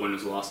and stuff. But when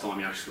was the last time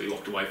you actually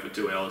locked away for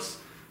 2 hours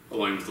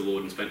alone with the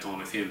Lord and spent time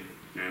with Him?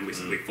 And we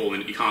fall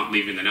in. You can't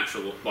live in the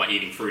natural by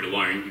eating fruit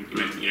alone. You're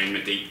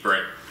meant to eat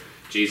bread.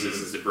 Jesus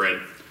is the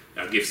bread.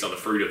 Our gifts are the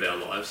fruit of our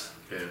lives,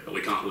 but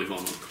we can't live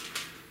on them.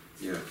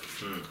 Yeah.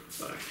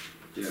 So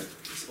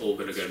it's all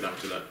got to go back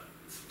to that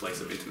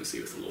place of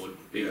intimacy with the Lord,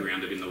 being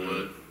grounded in the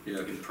Word,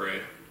 in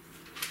prayer.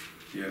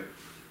 Yeah,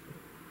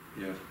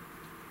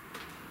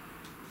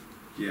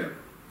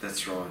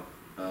 that's right.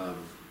 I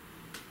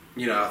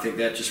think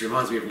that just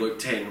reminds me of Luke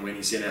 10 when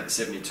He sent out the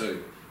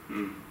 72.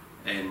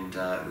 And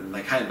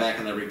they came back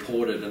and they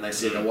reported and they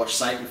said, I watched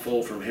Satan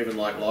fall from heaven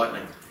like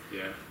lightning.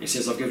 Yeah. He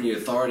says, I've given you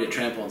authority to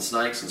trample on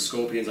snakes and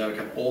scorpions,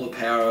 overcome all the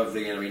power of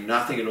the enemy.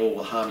 Nothing at all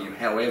will harm you.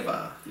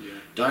 However,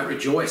 don't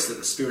rejoice that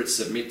the spirits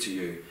submit to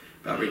you,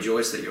 but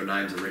rejoice that your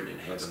names are written in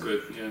heaven. That's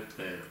good,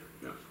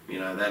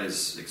 That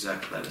is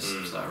exactly, that is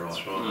so right.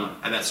 That's right.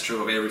 And that's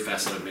true of every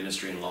facet of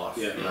ministry in life.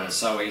 It's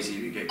so easy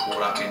to get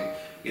caught up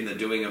in the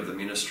doing of the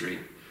ministry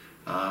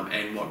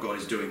and what God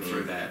is doing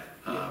through that.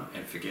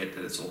 And forget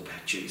that it's all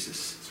about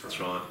Jesus. That's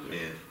right.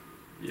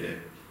 Yeah.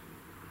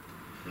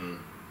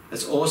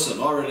 That's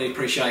awesome. I really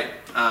appreciate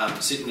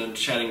sitting and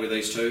chatting with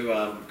these two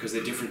because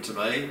they're different to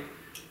me,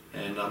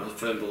 and I'm a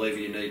firm believer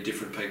you need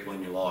different people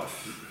in your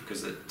life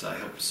because it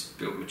helps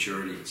build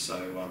maturity.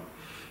 So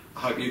I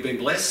hope you've been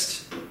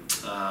blessed.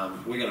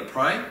 We're going to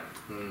pray,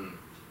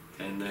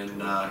 And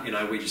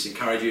then, we just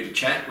encourage you to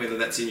chat, whether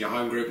that's in your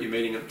home group you're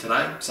meeting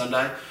today,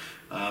 Sunday,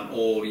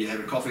 or you're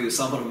having coffee with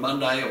someone on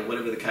Monday, or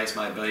whatever the case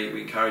may be.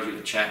 We encourage you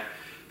to chat,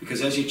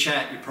 because as you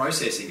chat, you're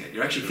processing it.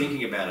 You're actually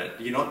thinking about it.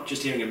 You're not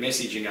just hearing a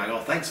message and going, oh,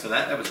 thanks for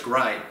that, that was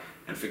great,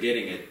 and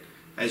forgetting it.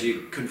 As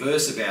you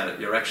converse about it,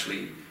 you're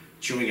actually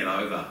chewing it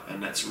over,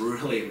 and that's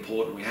really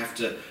important. We have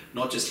to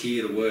not just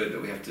hear the word,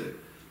 but we have to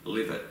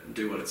live it and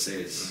do what it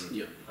says.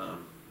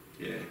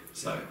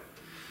 So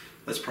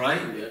let's pray.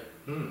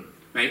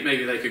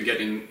 Maybe they could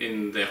get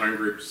in their home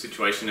group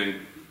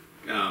situation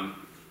and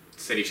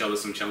set each other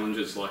some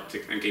challenges,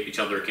 and keep each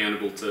other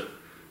accountable to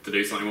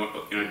do something.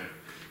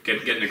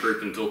 Get in a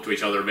group and talk to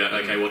each other about,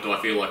 okay, what do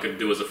I feel I could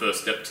do as a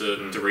first step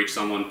to reach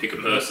someone? Pick a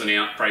person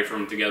out, pray for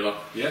them together.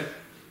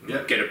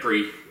 Get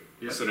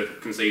a sort of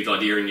conceived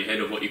idea in your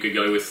head of what you could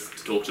go with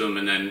to talk to them,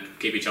 and then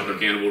keep each other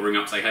accountable. Ring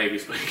up, say, hey, have you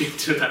spoken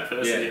to that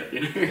person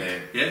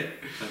yet?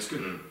 That's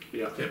good.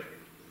 Yeah.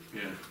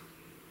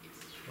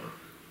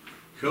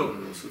 Cool.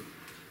 Awesome.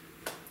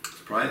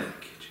 Let's pray then.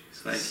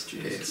 Thank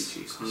you,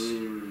 Jesus.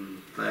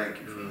 Thank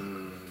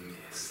you.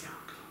 Yes.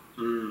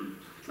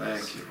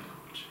 Thank you.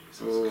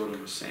 Oh,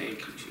 thank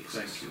you, Jesus.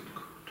 Thank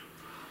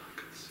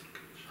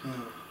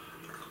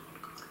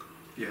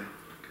you.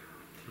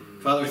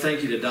 Father, we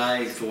thank you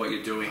today for what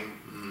you're doing.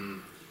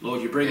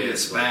 Lord, you're bringing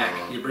us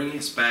back. You're bringing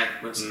us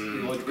back. Lord,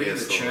 you're bringing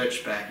the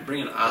church back. You're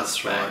bringing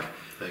us back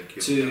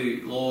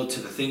to, Lord, to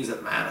the things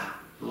that matter.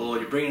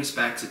 Lord, you're bringing us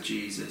back to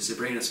Jesus. You're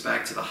bringing us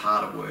back to the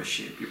heart of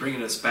worship. You're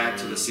bringing us back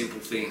to the simple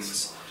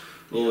things,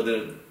 Lord,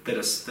 that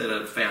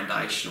are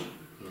foundational.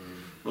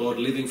 Lord,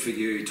 living for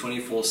you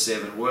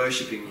 24/7,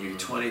 worshipping you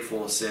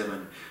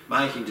 24/7,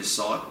 making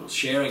disciples,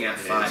 sharing our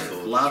faith,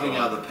 loving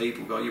other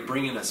people. God, you're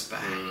bringing us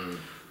back.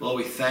 Lord,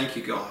 we thank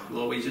you, God.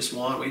 Lord, we just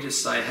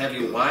say, have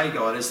your way,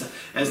 God. As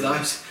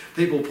those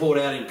people poured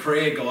out in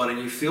prayer, God, and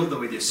you filled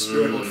them with your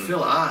Spirit, Lord,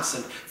 fill us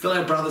and fill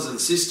our brothers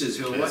and sisters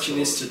who are watching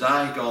this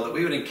today, God, that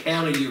we would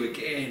encounter you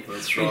again.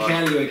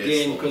 Encounter you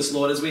again, because,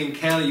 Lord, as we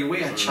encounter you,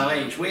 we are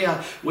changed. We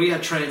are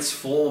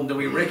transformed, and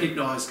we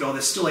recognise, God,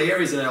 there's still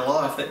areas in our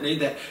life that need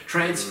that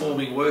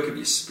transforming work of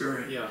your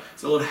Spirit.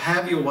 So, Lord,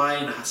 have your way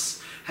in us.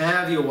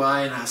 Have your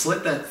way in us.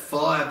 Let that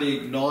fire be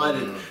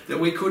ignited that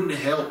we couldn't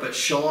help but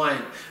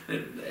shine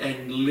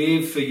and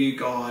live for you,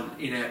 God,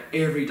 in our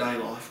everyday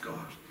life, God.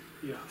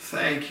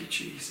 Thank you,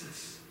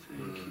 Jesus.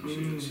 Thank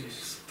you,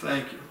 Jesus.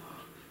 Thank you,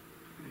 Lord.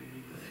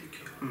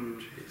 Thank you,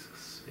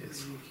 Jesus.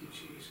 Yes. Thank you,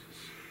 Jesus.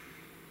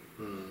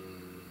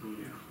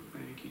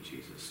 Thank you,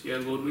 Jesus. Yeah,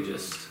 Lord,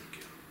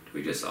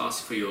 we just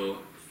ask for your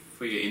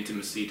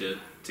intimacy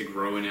to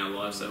grow in our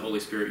lives. That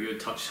Holy Spirit, you would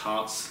touch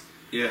hearts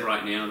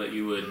right now, that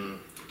you would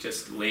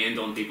just land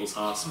on people's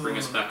hearts, bring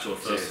us back to a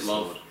first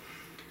love. Lord.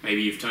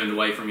 Maybe you've turned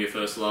away from your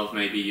first love.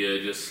 Maybe you're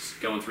just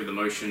going through the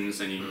motions,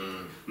 and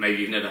maybe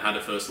you've never had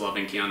a first love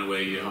encounter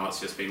where your heart's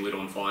just been lit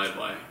on fire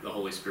by the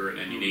Holy Spirit,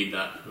 and you need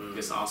that.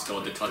 Just ask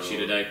God to touch you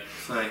today.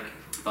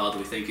 Father,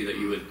 we thank you that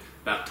you would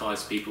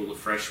baptize people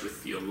afresh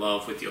with your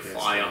love, with your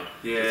fire,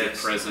 with your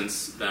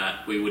presence,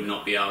 that we would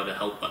not be able to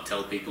help but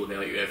tell people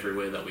about you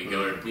everywhere that we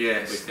go. We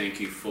thank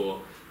you for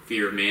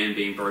fear of man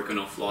being broken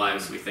off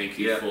lives. We thank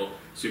you for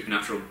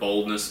supernatural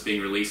boldness being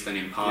released and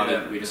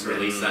imparted. We just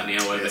release that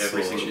now over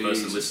every single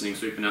person listening.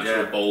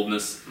 Supernatural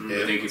boldness.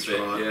 We thank you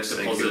for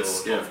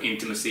deposits of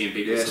intimacy in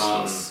people's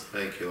hearts.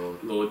 Thank you,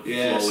 Lord,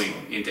 flowing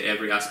into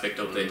every aspect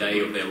of their day,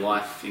 of their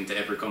life, into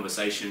every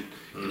conversation,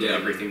 into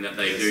everything that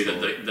they do.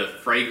 That the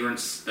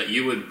fragrance that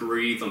you would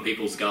breathe on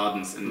people's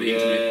gardens, and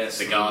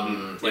the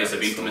garden place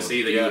of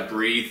intimacy, that you would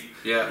breathe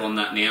on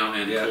that now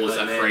and cause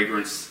that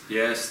fragrance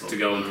to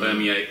go and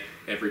permeate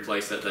every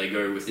place that they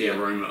go with the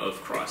aroma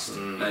of Christ.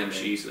 In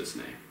Jesus'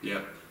 name.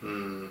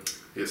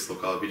 Yes,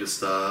 Lord God, we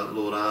just,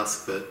 Lord,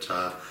 ask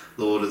that,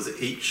 Lord,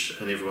 as each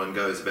and everyone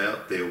goes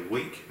about their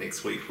week,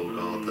 next week, Lord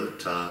God,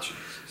 that,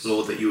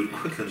 Lord, that you would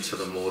quicken to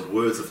them, Lord,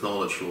 words of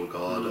knowledge, Lord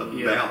God,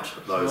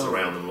 about those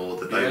around them,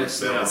 Lord, that they would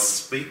be able to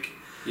speak,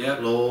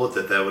 Lord,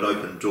 that they would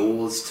open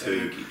doors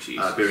to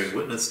bearing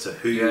witness to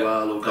who you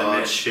are, Lord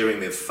God, sharing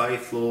their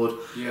faith, Lord,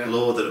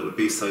 Lord, that it would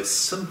be so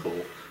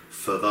simple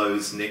for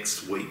those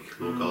next week,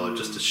 Lord God,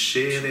 just to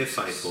share their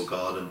faith, Lord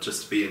God, and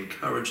just to be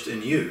encouraged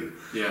in you,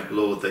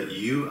 Lord, that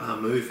you are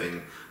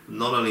moving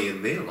not only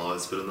in their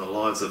lives, but in the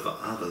lives of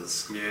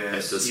others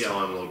at this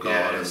time, Lord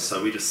God. And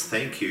so we just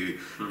thank you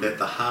that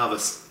the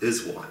harvest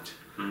is white,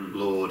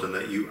 Lord, and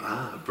that you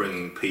are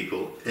bringing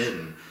people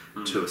in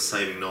to a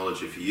saving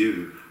knowledge of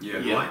you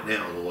right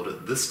now, Lord,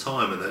 at this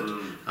time, and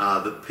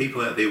that the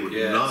people out there would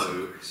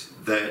know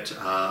that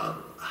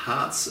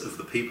hearts of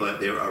the people out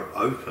there are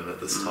open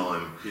at this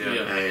time,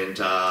 and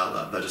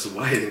they're just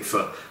waiting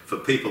for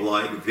people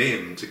like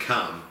them to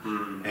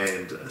come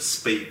and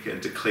speak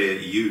and declare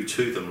you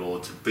to them,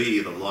 Lord, to be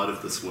the light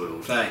of this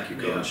world. Thank you,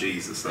 God. In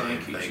Jesus' name.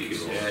 Thank you,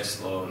 Lord.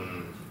 Yes, Lord.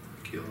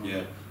 Thank you,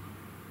 Lord.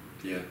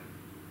 Thank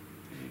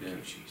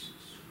you, Jesus.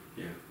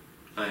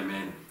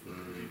 Amen.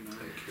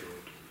 Thank you,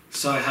 Lord.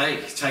 So, hey,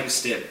 take a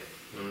step.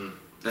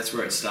 That's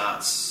where it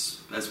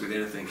starts, as with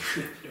anything.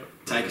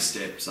 Take a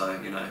step. So,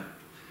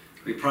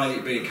 we pray that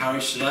you be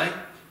encouraged today.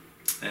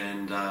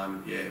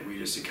 We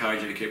just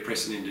encourage you to keep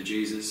pressing into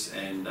Jesus,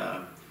 and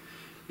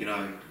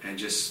and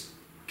just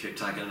keep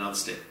taking another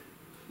step,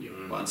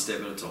 one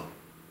step at a time.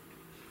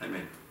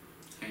 Amen.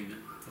 Amen.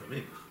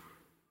 Amen.